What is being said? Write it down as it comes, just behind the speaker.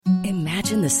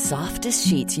Imagine the softest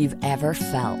sheets you've ever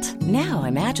felt. Now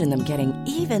imagine them getting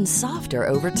even softer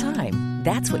over time.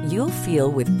 That's what you'll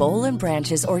feel with Boll &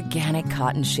 Branch's organic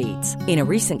cotton sheets. In a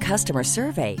recent customer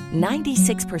survey,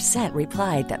 96%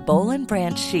 replied that Boll &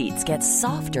 Branch sheets get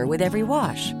softer with every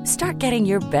wash. Start getting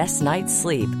your best night's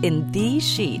sleep in these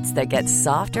sheets that get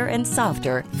softer and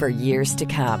softer for years to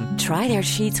come. Try their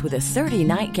sheets with a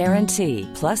 30-night guarantee.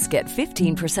 Plus, get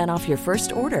 15% off your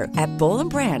first order at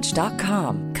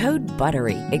bollandbranch.com. Code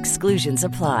BUTTERY. Exclusions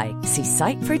apply. See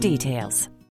site for details.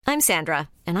 I'm Sandra,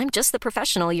 and I'm just the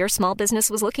professional your small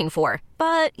business was looking for.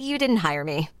 But you didn't hire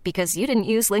me because you didn't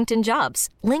use LinkedIn Jobs.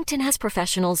 LinkedIn has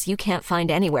professionals you can't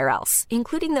find anywhere else,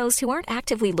 including those who aren't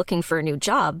actively looking for a new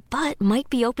job, but might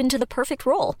be open to the perfect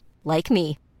role, like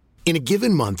me. In a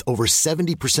given month, over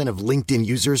 70% of LinkedIn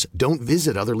users don't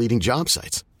visit other leading job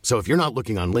sites. So if you're not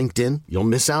looking on LinkedIn, you'll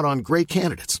miss out on great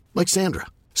candidates like Sandra.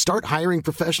 Start hiring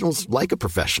professionals like a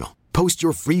professional. Post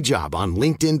your free job on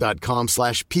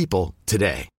linkedin.com/people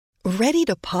today. Ready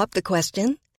to pop the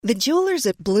question? The jewelers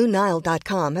at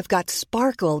BlueNile.com have got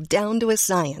sparkle down to a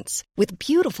science with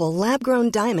beautiful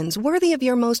lab-grown diamonds worthy of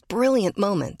your most brilliant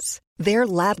moments. Their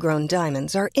lab-grown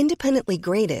diamonds are independently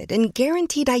graded and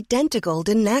guaranteed identical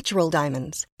to natural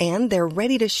diamonds, and they're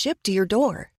ready to ship to your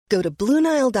door. Go to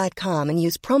BlueNile.com and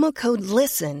use promo code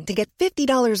LISTEN to get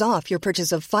 $50 off your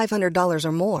purchase of $500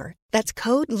 or more. That's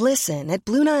code LISTEN at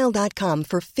BlueNile.com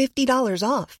for $50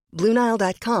 off.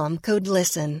 BlueNile.com, code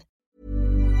LISTEN.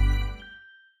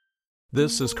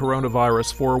 This is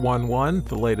Coronavirus 411,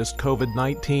 the latest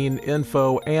COVID-19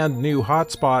 info and new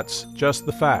hotspots, just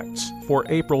the facts, for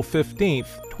April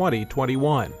 15th,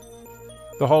 2021.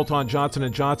 The halt on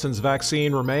Johnson & Johnson's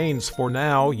vaccine remains for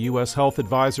now. U.S. health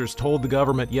advisors told the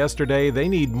government yesterday they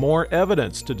need more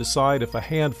evidence to decide if a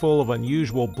handful of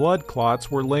unusual blood clots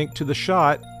were linked to the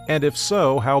shot, and if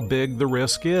so, how big the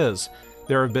risk is.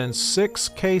 There have been 6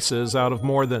 cases out of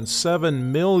more than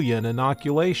 7 million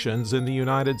inoculations in the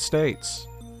United States.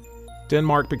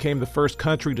 Denmark became the first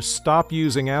country to stop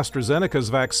using AstraZeneca's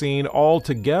vaccine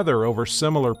altogether over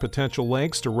similar potential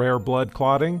links to rare blood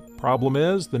clotting. Problem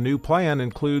is, the new plan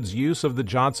includes use of the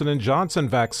Johnson & Johnson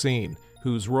vaccine,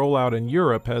 whose rollout in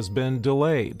Europe has been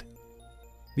delayed.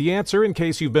 The answer, in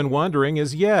case you've been wondering,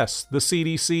 is yes, the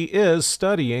CDC is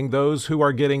studying those who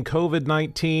are getting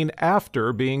COVID-19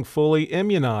 after being fully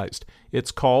immunized.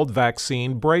 It's called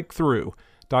vaccine breakthrough.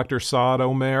 Dr. Saad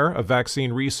Omer, a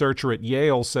vaccine researcher at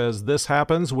Yale, says this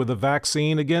happens with a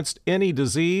vaccine against any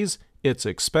disease. It's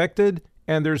expected,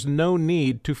 and there's no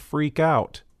need to freak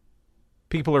out.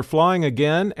 People are flying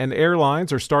again, and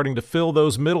airlines are starting to fill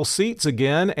those middle seats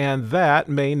again, and that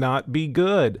may not be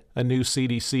good. A new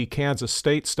CDC Kansas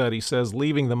State study says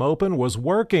leaving them open was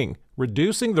working,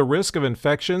 reducing the risk of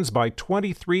infections by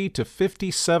 23 to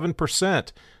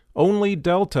 57%. Only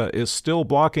Delta is still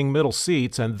blocking middle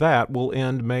seats, and that will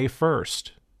end May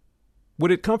 1st.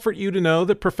 Would it comfort you to know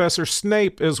that Professor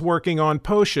Snape is working on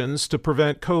potions to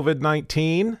prevent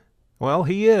COVID-19? Well,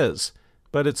 he is.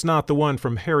 But it's not the one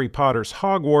from Harry Potter's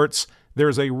Hogwarts.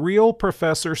 There's a real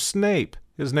Professor Snape.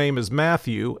 His name is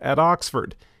Matthew at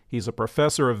Oxford. He's a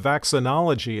professor of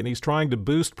vaccinology, and he's trying to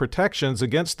boost protections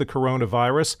against the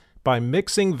coronavirus by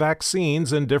mixing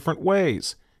vaccines in different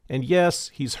ways. And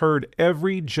yes, he's heard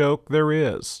every joke there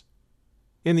is.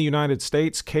 In the United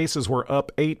States, cases were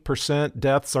up 8%,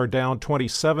 deaths are down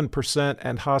 27%,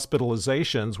 and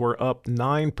hospitalizations were up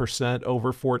 9%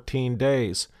 over 14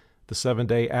 days. The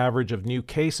 7-day average of new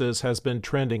cases has been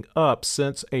trending up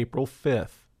since April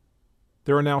 5th.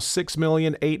 There are now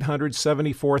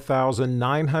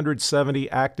 6,874,970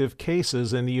 active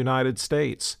cases in the United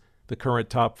States. The current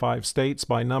top 5 states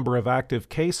by number of active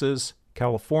cases: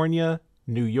 California,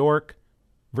 New York,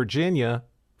 Virginia,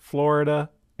 Florida,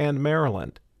 and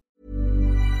Maryland.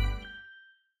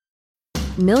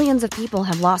 Millions of people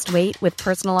have lost weight with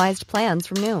personalized plans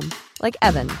from Noom. Like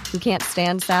Evan, who can't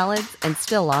stand salads and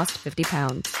still lost 50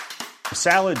 pounds.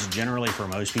 Salads generally for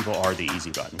most people are the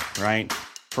easy button, right?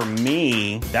 For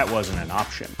me, that wasn't an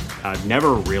option. I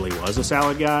never really was a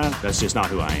salad guy. That's just not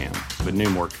who I am. But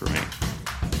Noom worked for me.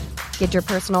 Get your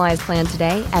personalized plan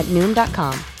today at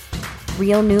Noom.com.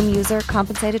 Real Noom user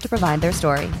compensated to provide their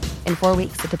story. In 4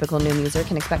 weeks, the typical Noom user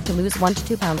can expect to lose 1 to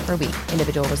 2 pounds per week.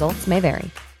 Individual results may vary.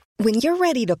 When you're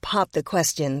ready to pop the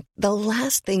question, the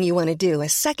last thing you want to do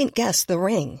is second-guess the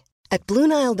ring. At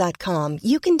BlueNile.com,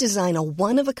 you can design a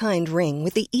one-of-a-kind ring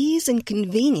with the ease and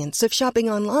convenience of shopping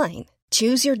online.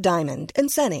 Choose your diamond and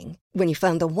setting. When you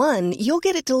find the one, you'll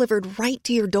get it delivered right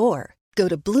to your door. Go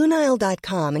to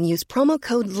BlueNile.com and use promo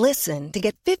code LISTEN to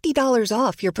get $50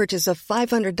 off your purchase of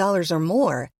 $500 or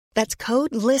more. That's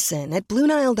code LISTEN at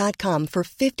BlueNile.com for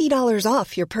 $50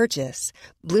 off your purchase.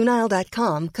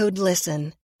 BlueNile.com, code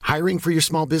LISTEN. Hiring for your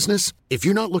small business? If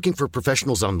you're not looking for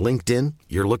professionals on LinkedIn,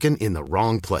 you're looking in the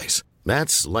wrong place.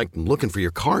 That's like looking for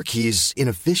your car keys in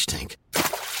a fish tank.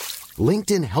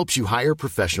 LinkedIn helps you hire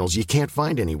professionals you can't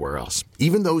find anywhere else,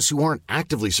 even those who aren't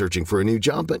actively searching for a new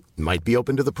job but might be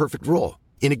open to the perfect role.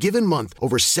 In a given month,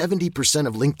 over 70%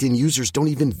 of LinkedIn users don't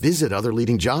even visit other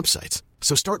leading job sites.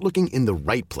 So start looking in the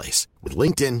right place. With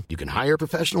LinkedIn, you can hire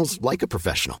professionals like a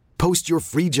professional. Post your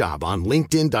free job on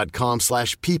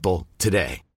linkedin.com/people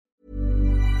today.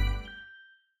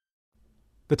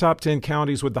 The top 10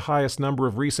 counties with the highest number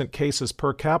of recent cases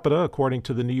per capita, according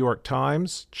to the New York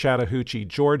Times: Chattahoochee,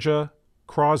 Georgia;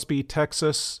 Crosby,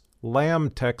 Texas; Lamb,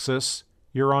 Texas;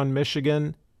 Huron,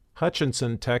 Michigan;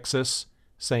 Hutchinson, Texas;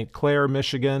 St. Clair,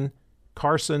 Michigan;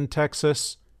 Carson,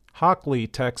 Texas; Hockley,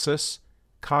 Texas;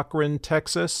 Cochran,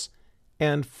 Texas;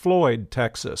 and Floyd,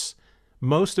 Texas.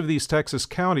 Most of these Texas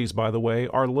counties, by the way,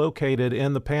 are located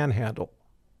in the Panhandle.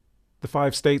 The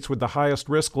 5 states with the highest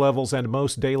risk levels and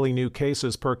most daily new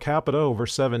cases per capita over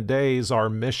 7 days are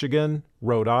Michigan,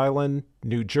 Rhode Island,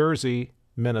 New Jersey,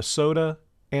 Minnesota,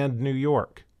 and New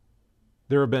York.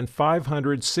 There have been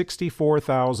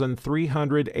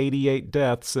 564,388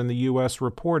 deaths in the U.S.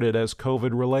 reported as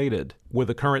COVID-related, with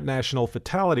a current national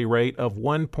fatality rate of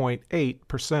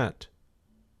 1.8%.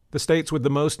 The states with the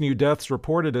most new deaths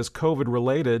reported as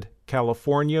COVID-related: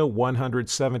 California,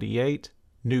 178,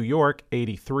 New York,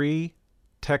 83,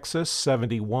 Texas,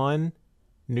 71,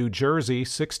 New Jersey,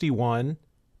 61,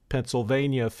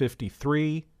 Pennsylvania,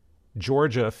 53,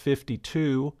 Georgia,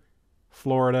 52,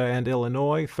 Florida and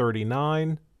Illinois,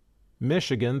 39,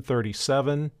 Michigan,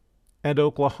 37, and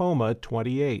Oklahoma,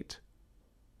 28.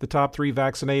 The top 3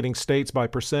 vaccinating states by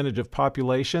percentage of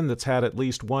population that's had at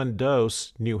least one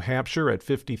dose: New Hampshire at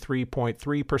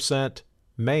 53.3%,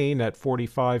 Maine at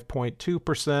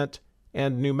 45.2%,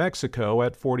 and New Mexico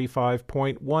at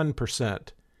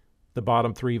 45.1%. The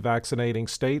bottom 3 vaccinating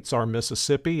states are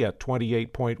Mississippi at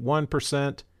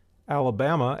 28.1%,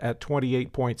 Alabama at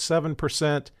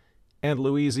 28.7%, and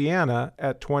Louisiana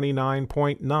at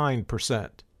 29.9%.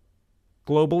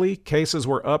 Globally, cases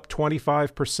were up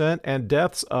 25% and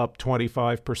deaths up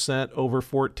 25% over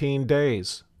 14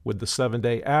 days, with the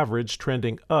 7-day average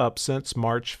trending up since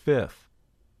March 5th.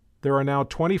 There are now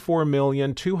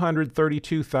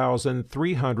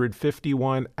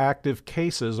 24,232,351 active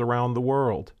cases around the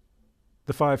world.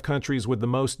 The 5 countries with the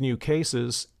most new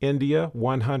cases: India,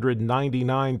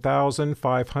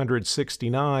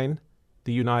 199,569,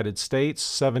 the United States,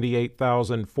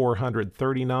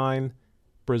 78,439,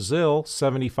 Brazil,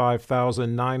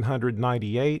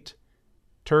 75,998,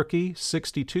 Turkey,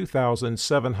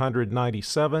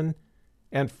 62,797,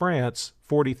 and France,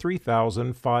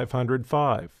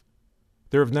 43,505.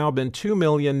 There have now been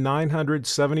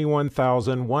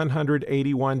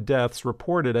 2,971,181 deaths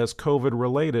reported as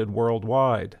COVID-related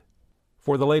worldwide.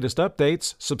 For the latest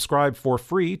updates, subscribe for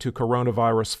free to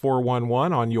Coronavirus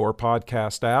 411 on your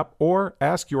podcast app, or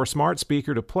ask your smart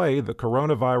speaker to play the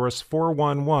Coronavirus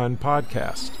 411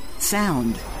 podcast.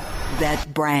 Sound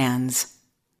that brands.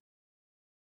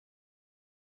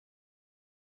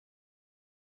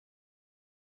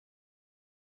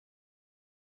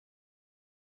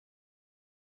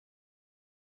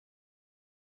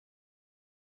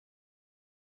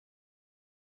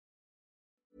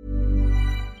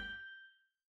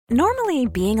 Normally,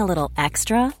 being a little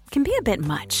extra can be a bit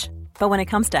much, but when it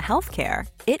comes to healthcare,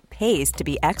 it pays to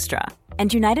be extra.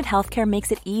 And United Healthcare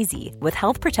makes it easy with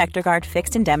Health Protector Guard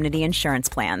fixed indemnity insurance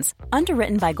plans.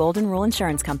 Underwritten by Golden Rule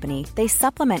Insurance Company, they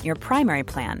supplement your primary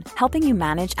plan, helping you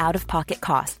manage out-of-pocket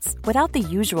costs without the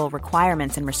usual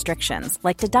requirements and restrictions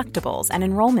like deductibles and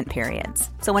enrollment periods.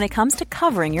 So when it comes to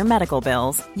covering your medical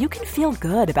bills, you can feel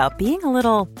good about being a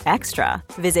little extra.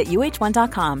 Visit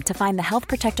uh1.com to find the Health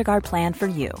Protector Guard plan for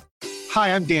you.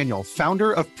 Hi, I'm Daniel,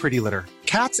 founder of Pretty Litter.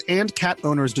 Cats and cat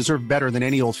owners deserve better than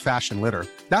any old-fashioned litter.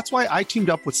 That's why I teamed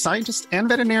up with scientists and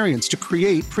veterinarians to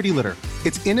create Pretty Litter.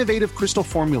 Its innovative crystal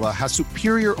formula has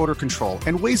superior odor control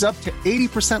and weighs up to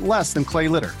 80% less than clay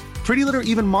litter. Pretty Litter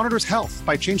even monitors health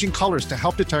by changing colors to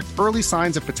help detect early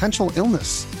signs of potential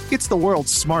illness. It's the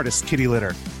world's smartest kitty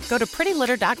litter. Go to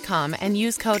prettylitter.com and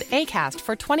use code ACAST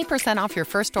for 20% off your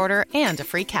first order and a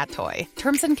free cat toy.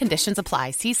 Terms and conditions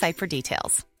apply. See site for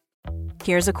details.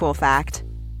 Here's a cool fact.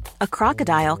 A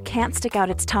crocodile can't stick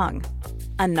out its tongue.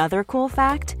 Another cool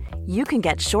fact, you can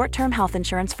get short-term health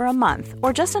insurance for a month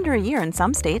or just under a year in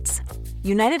some states.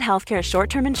 United Healthcare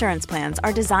short-term insurance plans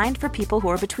are designed for people who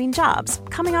are between jobs,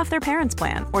 coming off their parents'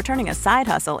 plan, or turning a side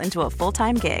hustle into a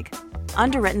full-time gig.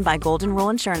 Underwritten by Golden Rule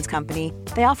Insurance Company,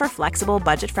 they offer flexible,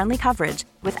 budget-friendly coverage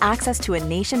with access to a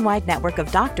nationwide network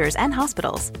of doctors and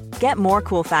hospitals. Get more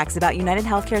cool facts about United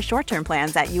Healthcare short-term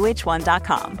plans at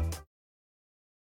uh1.com.